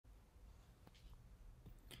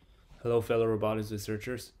Hello fellow robotics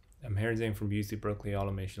researchers, I'm Zhang from UC Berkeley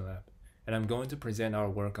Automation Lab, and I'm going to present our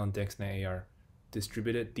work on Dex-Net AR,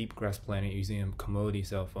 distributed deep grasp planning using a commodity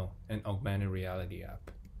cell phone and augmented reality app.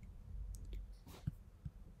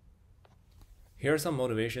 Here are some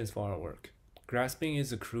motivations for our work. Grasping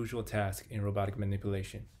is a crucial task in robotic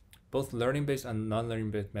manipulation. Both learning-based and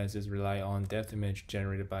non-learning-based methods rely on depth image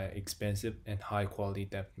generated by expensive and high-quality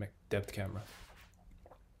depth camera.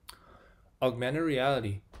 Augmented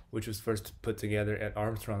reality, which was first put together at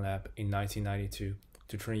Armstrong Lab in 1992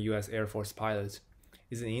 to train US Air Force pilots,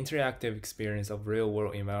 is an interactive experience of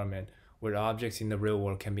real-world environment where objects in the real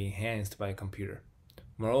world can be enhanced by a computer.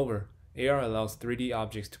 Moreover, AR allows 3D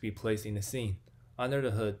objects to be placed in the scene. Under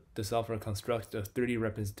the hood, the software constructs a 3D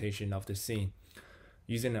representation of the scene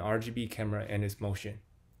using an RGB camera and its motion.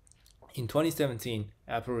 In 2017,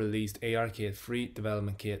 Apple released ARKit free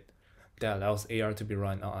development kit that allows AR to be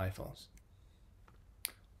run on iPhones.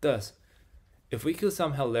 Thus, if we could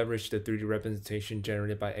somehow leverage the 3D representation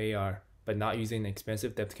generated by AR but not using an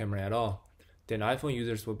expensive depth camera at all, then iPhone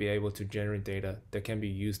users will be able to generate data that can be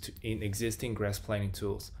used in existing grasp planning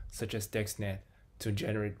tools such as Dex-Net to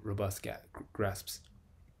generate robust grasps.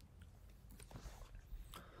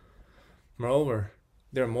 Moreover,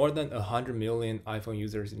 there are more than 100 million iPhone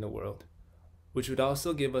users in the world, which would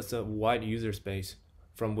also give us a wide user space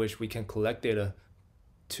from which we can collect data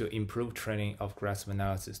to improve training of grasp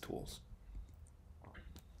analysis tools.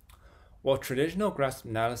 While traditional grasp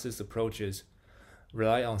analysis approaches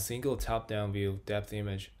rely on single top-down view depth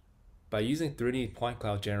image, by using 3D point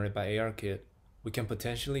cloud generated by ARKit, we can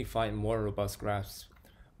potentially find more robust grasps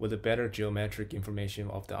with a better geometric information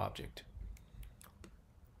of the object.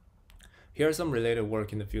 Here are some related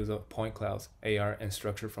work in the fields of point clouds, AR, and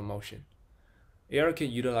structure from motion. ARKit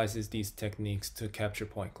utilizes these techniques to capture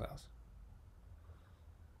point clouds.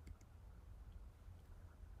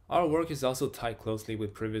 Our work is also tied closely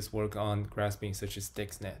with previous work on grasping such as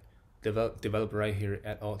Dex-Net, developed right here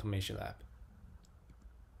at Automation Lab.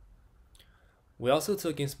 We also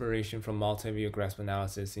took inspiration from Multiview grasp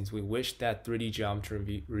analysis since we wish that 3D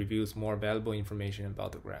geometry reveals more valuable information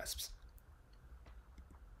about the grasps.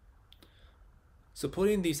 So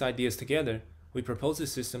putting these ideas together, we propose a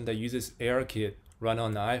system that uses ARKit run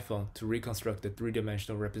on an iPhone to reconstruct the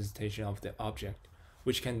three-dimensional representation of the object,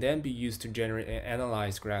 which can then be used to generate and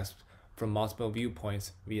analyze grasps from multiple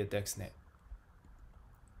viewpoints via Dex-Net.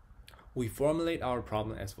 We formulate our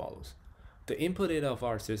problem as follows. The input data of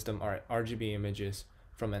our system are RGB images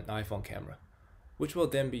from an iPhone camera, which will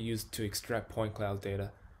then be used to extract point cloud data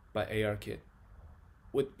by ARKit.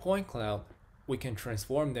 With point cloud, we can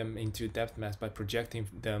transform them into depth maps by projecting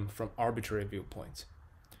them from arbitrary viewpoints,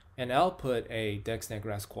 and output a Dex-Net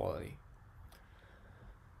grasp quality.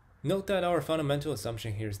 Note that our fundamental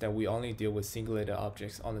assumption here is that we only deal with singulated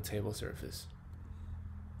objects on the table surface.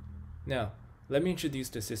 Now, let me introduce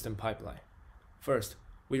the system pipeline. First,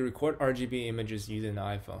 we record RGB images using the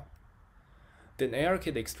iPhone. Then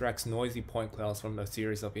ARKit extracts noisy point clouds from a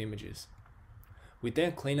series of images. We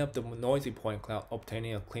then clean up the noisy point cloud,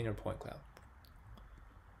 obtaining a cleaner point cloud.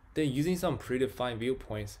 Then using some predefined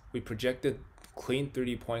viewpoints, we project the clean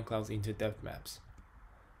 3D point clouds into depth maps.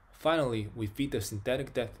 Finally, we feed the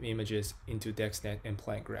synthetic depth images into Dex-Net and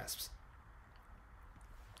plant grasps.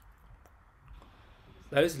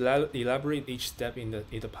 Let us elaborate each step in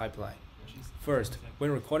the pipeline. First,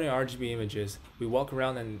 when recording RGB images, we walk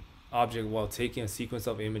around an object while taking a sequence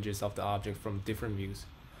of images of the object from different views.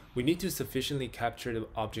 We need to sufficiently capture the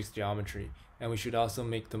object's geometry, and we should also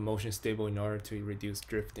make the motion stable in order to reduce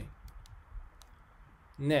drifting.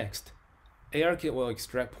 Next, ARKit will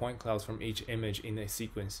extract point clouds from each image in a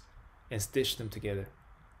sequence and stitch them together,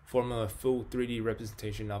 forming a full 3D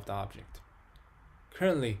representation of the object.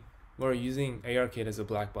 Currently, we're using ARKit as a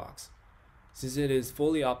black box, since it is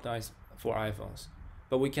fully optimized for iPhones,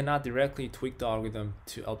 but we cannot directly tweak the algorithm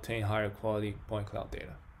to obtain higher quality point cloud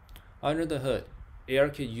data. Under the hood,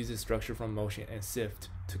 ARKit uses structure from motion and SIFT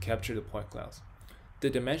to capture the point clouds. The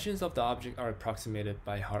dimensions of the object are approximated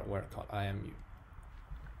by hardware called IMU.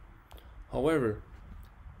 However,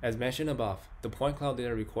 as mentioned above, the point cloud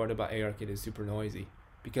data recorded by ARKit is super noisy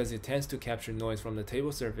because it tends to capture noise from the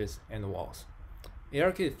table surface and the walls.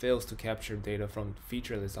 ARKit fails to capture data from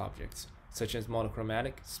featureless objects, such as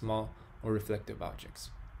monochromatic, small, or reflective objects.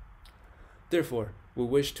 Therefore, we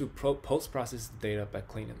wish to post-process the data by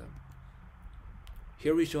cleaning them.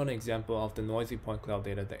 Here we show an example of the noisy point cloud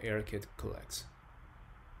data that ARKit collects.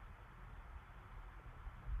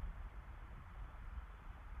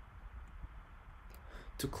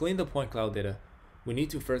 To clean the point cloud data, we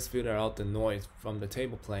need to first filter out the noise from the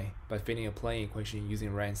table plane by fitting a plane equation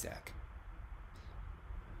using ransack.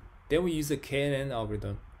 Then we use the KNN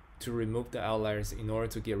algorithm to remove the outliers in order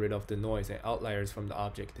to get rid of the noise and outliers from the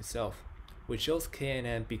object itself. We chose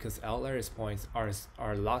KNN because outliers points are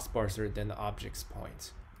a lot sparser than the object's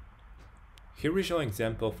points. Here we show an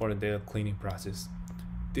example for the data cleaning process.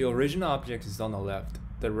 The original object is on the left,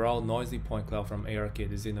 the raw noisy point cloud from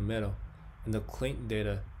ARKit is in the middle, and the cleaned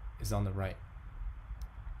data is on the right.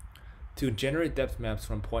 To generate depth maps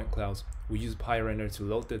from point clouds, we use PyRender to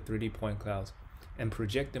load the 3D point clouds and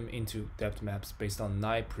project them into depth maps based on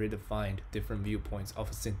 9 predefined different viewpoints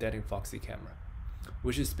of a synthetic Foxy camera,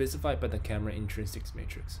 which is specified by the camera intrinsics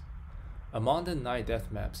matrix. Among the 9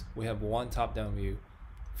 depth maps, we have 1 top-down view,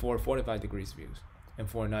 4 45 degrees views, and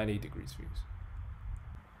 4 90 degrees views.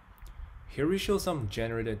 Here we show some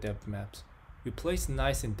generated depth maps. We place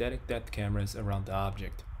 9 synthetic depth cameras around the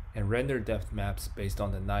object and render depth maps based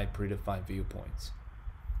on the 9 predefined viewpoints.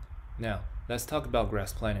 Now, let's talk about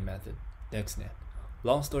grasp planning method, Dex-Net.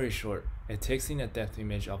 Long story short, it takes in a depth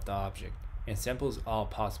image of the object and samples all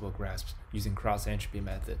possible grasps using cross-entropy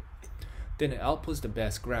method. Then it outputs the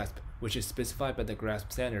best grasp, which is specified by the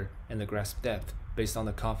grasp center and the grasp depth based on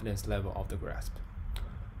the confidence level of the grasp.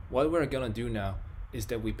 What we're gonna do now is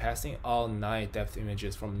that we pass in all 9 depth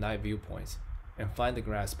images from 9 viewpoints and find the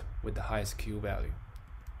grasp with the highest Q value.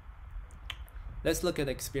 Let's look at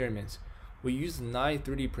the experiments. We used 9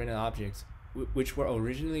 3D printed objects which were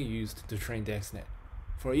originally used to train Dex-Net.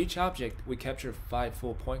 For each object, we capture 5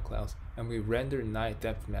 full point clouds and we render 9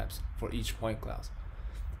 depth maps for each point cloud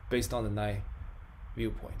based on the 9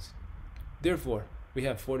 viewpoints. Therefore, we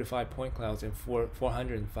have 45 point clouds and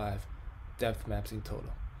 405 depth maps in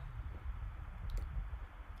total.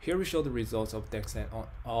 Here we show the results of Dex-Net on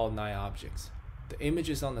all 9 objects. The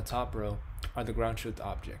images on the top row are the ground truth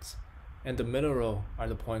objects, and the middle row are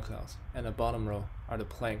the point clouds, and the bottom row are the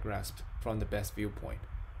plant grasps from the best viewpoint,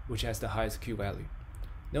 which has the highest Q value.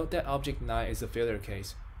 Note that object 9 is a failure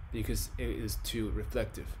case because it is too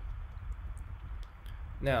reflective.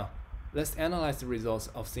 Now, let's analyze the results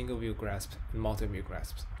of single view grasps and multi-view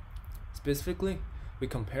grasps. Specifically, we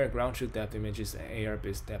compare ground truth depth images and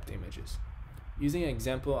AR-based depth images. Using an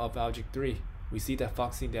example of object 3, we see that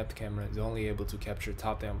Foxy depth camera is only able to capture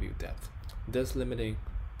top-down view depth, thus limiting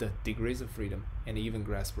the degrees of freedom and even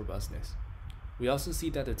grasp robustness. We also see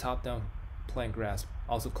that the top-down plant grasp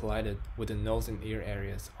also collided with the nose and ear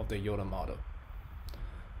areas of the Yoda model.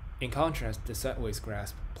 In contrast, the sideways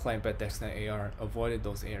grasp planned by Dex-Net AR avoided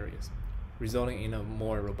those areas, resulting in a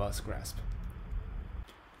more robust grasp.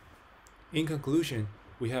 In conclusion,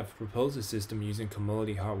 we have proposed a system using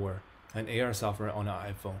commodity hardware and AR software on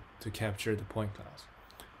an iPhone to capture the point clouds.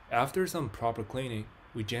 After some proper cleaning,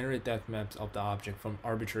 we generate depth maps of the object from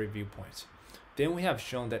arbitrary viewpoints. Then we have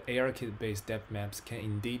shown that ARKit-based depth maps can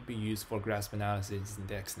indeed be used for grasp analysis in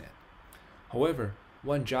Dex-Net. However,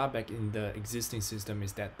 one drawback in the existing system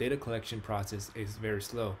is that data collection process is very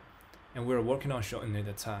slow, and we are working on shortening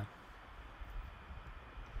the time.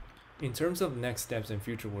 In terms of next steps and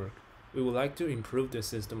future work, we would like to improve the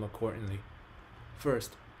system accordingly.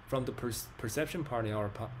 First, from the perception part in our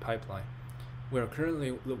pipeline, we are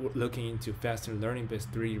currently looking into faster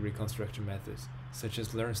learning-based 3D reconstruction methods, such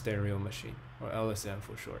as Learn Stereo Machine, or LSM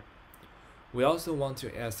for short. We also want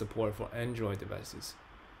to add support for Android devices,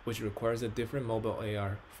 which requires a different mobile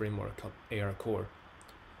AR framework called AR Core.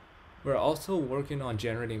 We are also working on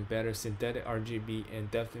generating better synthetic RGB and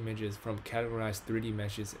depth images from categorized 3D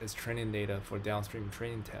meshes as training data for downstream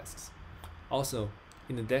training tasks. Also,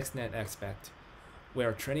 in the Dex-Net aspect, we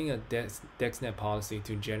are training a Dex-Net policy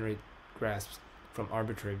to generate grasps from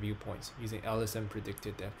arbitrary viewpoints using LSM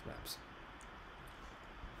predicted depth maps.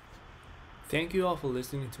 Thank you all for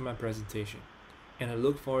listening to my presentation, and I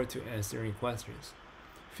look forward to answering questions.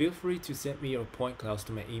 Feel free to send me your point clouds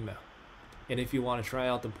to my email. And if you want to try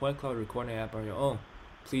out the point cloud recording app on your own,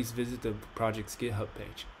 please visit the project's GitHub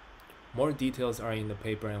page. More details are in the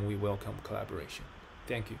paper and we welcome collaboration.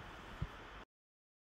 Thank you.